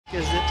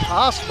Is it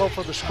possible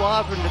for the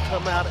squadron to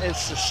come out and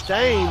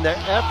sustain their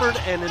effort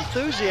and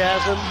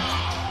enthusiasm,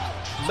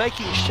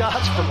 making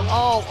shots from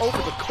all over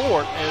the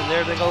court? And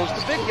there goes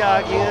the big guy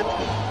again,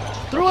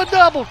 through a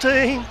double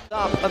team.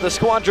 Top of the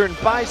squadron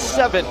by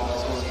 7.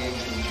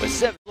 With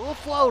 7. Little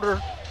floater,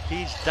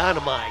 he's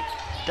dynamite.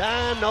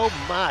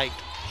 Dynamite.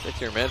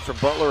 Fifth-year man from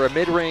Butler, a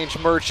mid-range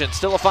merchant.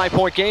 Still a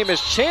 5-point game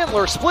as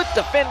Chandler split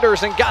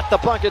defenders and got the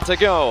bucket to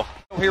go.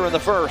 Here in the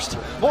first.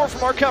 More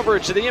from our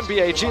coverage of the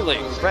NBA G League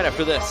right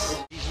after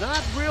this. He's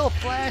not real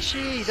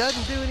flashy. He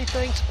doesn't do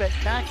anything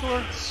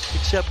spectacular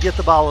except get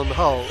the ball in the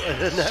hole.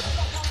 And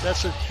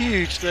that's a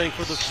huge thing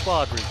for the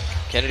squadron.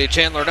 Kennedy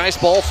Chandler, nice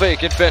ball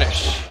fake and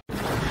finish.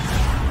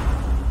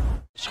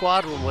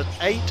 Squadron with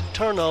 8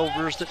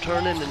 turnovers that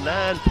turn into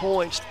 9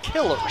 points.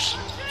 Killers.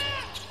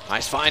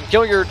 Nice find.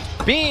 Gilliard,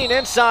 Bean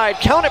inside.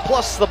 Count it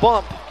plus the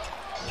bump.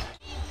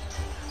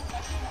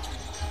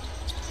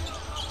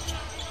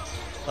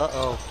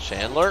 Uh-oh.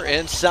 Chandler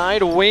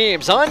inside.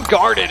 Weems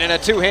unguarded in a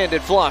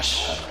two-handed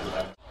flush.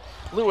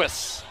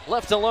 Lewis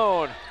left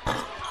alone.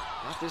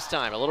 Not this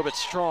time. A little bit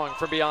strong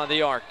from beyond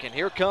the arc. And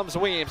here comes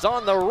Weems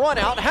on the run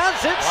out.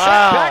 Has it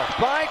set back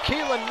by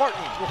Keelan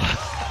Martin.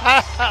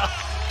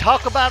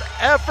 Talk about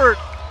effort.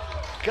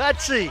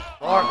 Gutsy.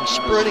 Martin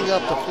sprinting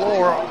up the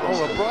floor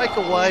on a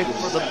breakaway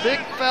for the big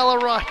fella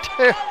right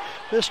there.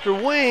 Mr.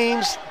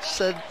 Weems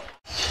said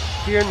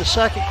here in the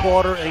second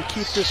quarter and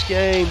keep this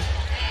game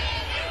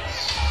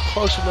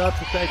close enough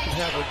that they can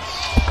have an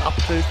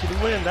opportunity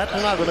to win. That's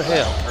not going to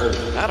help.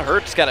 That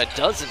hurts. Got a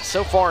dozen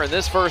so far in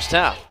this first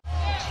half.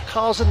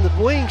 Causing the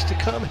Wings to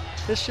come.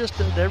 It's just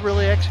that they're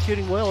really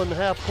executing well in the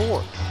half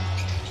court.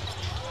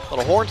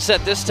 Little horn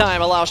set this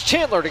time allows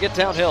Chandler to get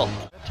downhill.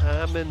 That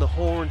time in the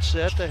horn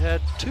set, they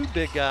had 2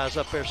 big guys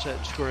up there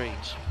setting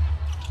screens.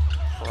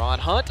 Ron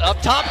Hunt up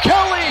top.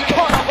 Kelly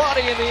caught a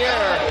body in the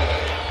air.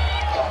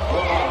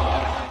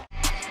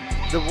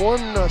 The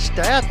one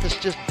stat that's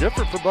just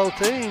different for both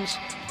teams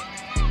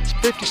is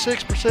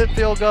 56%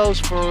 field goals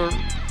for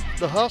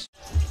the Hustle.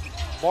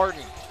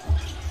 Martin.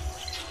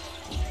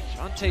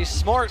 Javante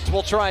Smart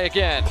will try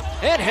again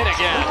and hit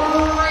again.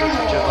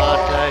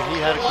 Javante, he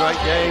had a great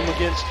game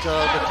against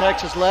the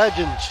Texas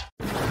Legends.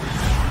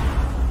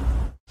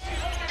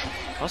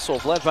 Hustle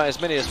led by as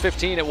many as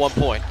 15 at one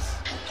point.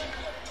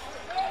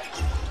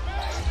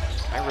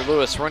 Kyrie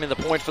Lewis running the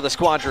point for the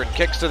squadron.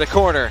 Kicks to the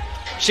corner.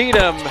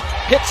 Cheatham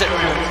hits it.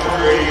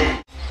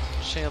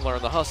 Chandler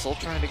in the hustle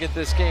trying to get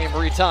this game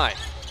retied.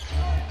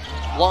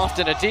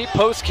 Lofton a deep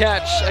post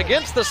catch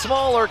against the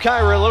smaller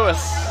Kyrie Lewis.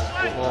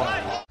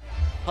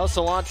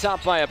 Hustle on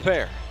top by a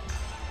pair.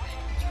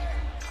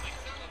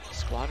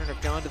 Squadron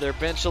have gone to their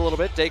bench a little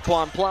bit.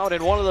 Daquan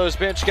Plowden, one of those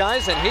bench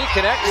guys, and he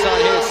connects on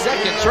his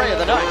second tray of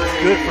the night.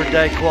 Good for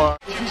Daquan.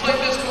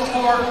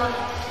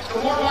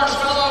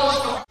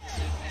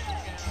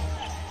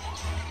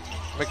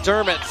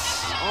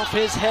 McDermott's off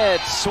his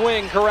head,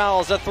 swing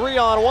corrals a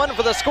 3-on-1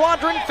 for the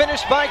squadron,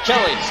 finished by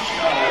Kelly.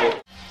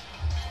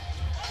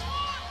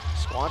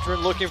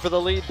 Squadron looking for the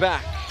lead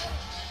back.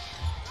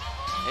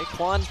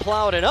 Daquan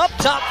Plowden up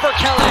top for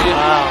Kelly.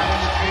 Wow.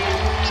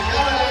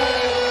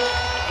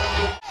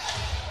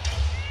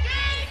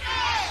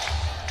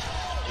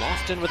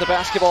 Lofton with the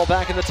basketball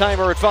back in the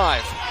timer at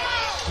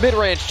 5.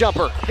 Mid-range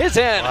jumper is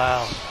in.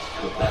 Wow.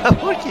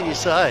 What can you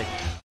say?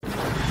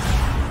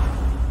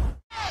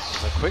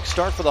 A quick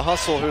start for the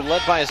Hustle, who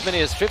led by as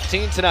many as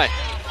 15 tonight.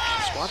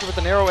 Squadron with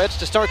the narrow edge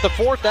to start the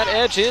fourth. That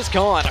edge is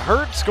gone.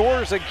 Hurd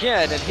scores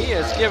again, and he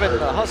has given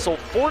the Hustle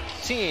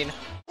 14.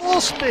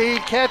 Full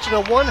speed, catching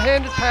a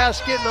one-handed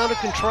pass, getting under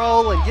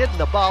control, and getting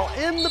the ball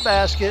in the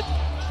basket.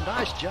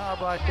 Nice job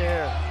right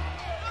there.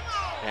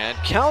 And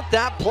count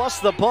that plus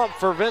the bump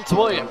for Vince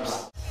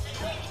Williams.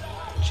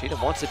 Cheatham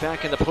wants it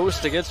back in the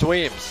post against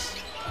Weems.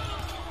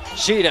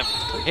 Cheatham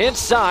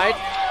inside,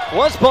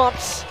 was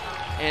bumped,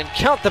 and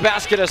count the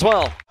basket as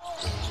well.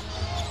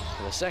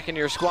 For the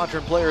second-year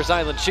squadron players,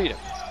 Island Cheatham.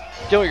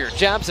 Gilliard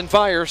jabs and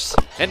fires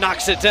and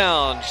knocks it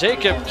down.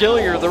 Jacob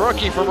Gilliard, the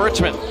rookie from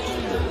Richmond.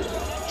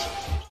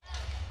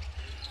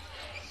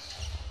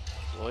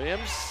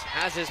 Williams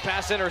has his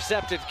pass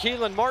intercepted.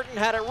 Keelan Martin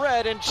had it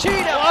read, and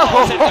Cheatham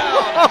pulls it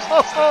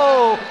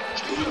down.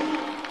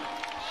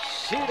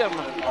 Cheatham.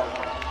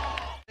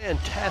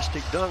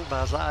 Fantastic dunk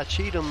by Zai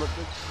Cheatham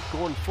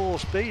going full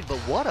speed, but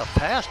what a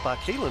pass by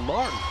Keelan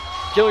Martin.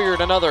 Gilliard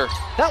another.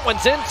 That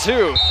one's in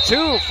two.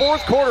 2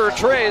 fourth-quarter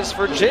trays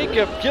for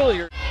Jacob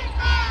Gilliard.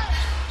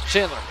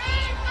 Chandler.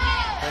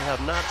 They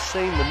have not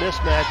seen the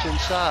mismatch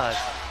inside.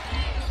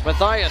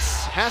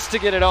 Matthias has to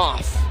get it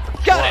off.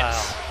 Got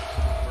it!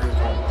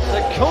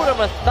 Dakota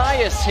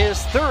Matthias, his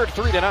 3rd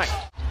 3 tonight.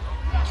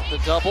 The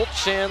double,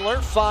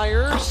 Chandler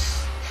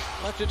fires.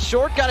 Left it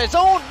short, got his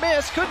own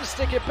miss, couldn't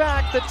stick it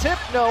back. The tip,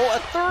 no, a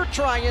 3rd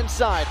try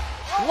inside.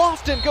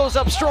 Lofton goes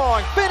up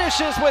strong,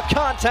 finishes with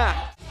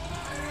contact.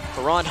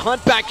 Ron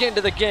Hunt back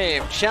into the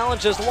game.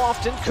 Challenges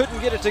Lofton, couldn't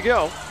get it to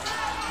go.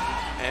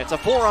 And it's a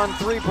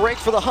 4-on-3 break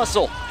for the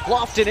Hustle.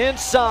 Lofton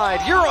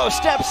inside, Euro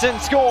steps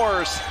and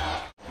scores.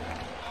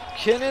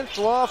 Kenneth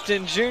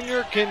Lofton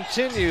Jr.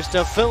 continues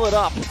to fill it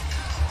up.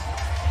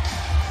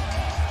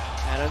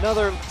 And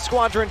another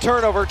Squadron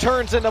turnover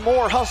turns into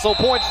more hustle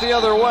points the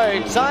other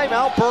way.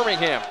 Timeout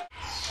Birmingham.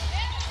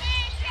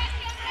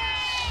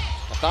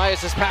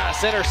 Matthias'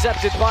 pass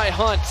intercepted by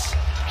Hunt.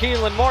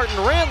 Keelan Martin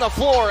ran the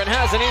floor and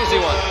has an easy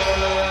one.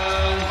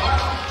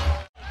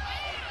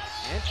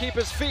 And keep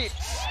his feet,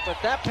 but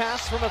that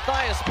pass from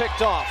Matthias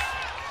picked off.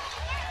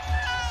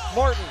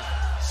 Martin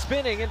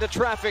spinning into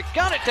traffic,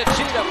 got it to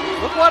Cheatham.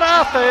 Look what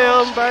I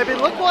found, baby,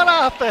 look what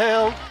I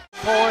found.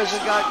 Boys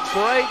have got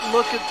great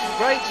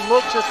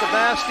looks at the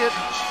basket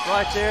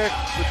right there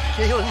with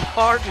Keelan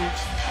Martin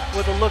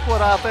with a look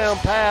what I found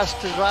pass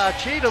to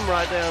Cheatham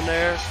right down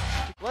there.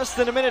 Less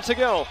than a minute to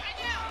go.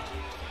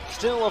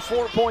 Still a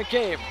 4-point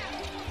game.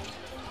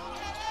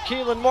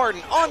 Keelan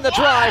Martin on the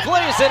drive,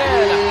 lays it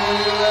in.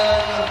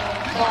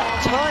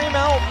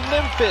 Timeout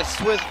Memphis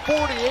with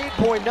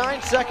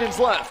 48.9 seconds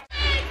left.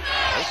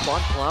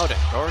 Oakmont Plowden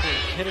guarding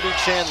Kennedy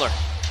Chandler.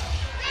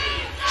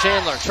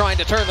 Chandler trying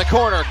to turn the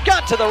corner,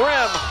 got to the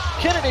rim.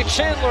 Kennedy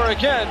Chandler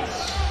again.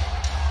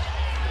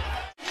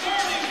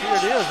 Here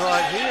it is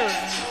right here.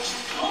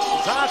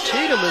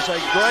 Cheatham is a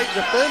great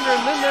defender,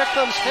 and then there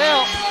comes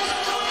help.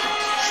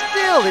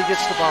 Still he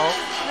gets the ball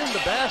in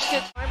the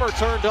basket. Timer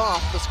turned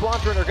off. The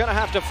Squadron are going to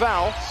have to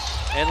foul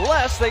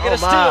unless they get a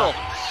steal.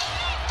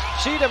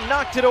 Cheatham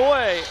knocked it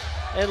away,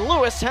 and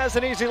Lewis has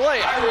an easy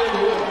layup.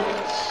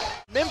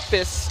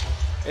 Memphis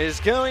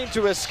is going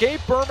to escape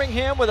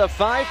Birmingham with a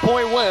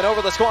 5-point win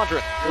over the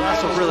Squadron. Well,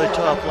 that's a really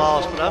tough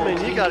loss, but I mean,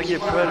 you got to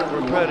give credit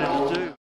where credit is due.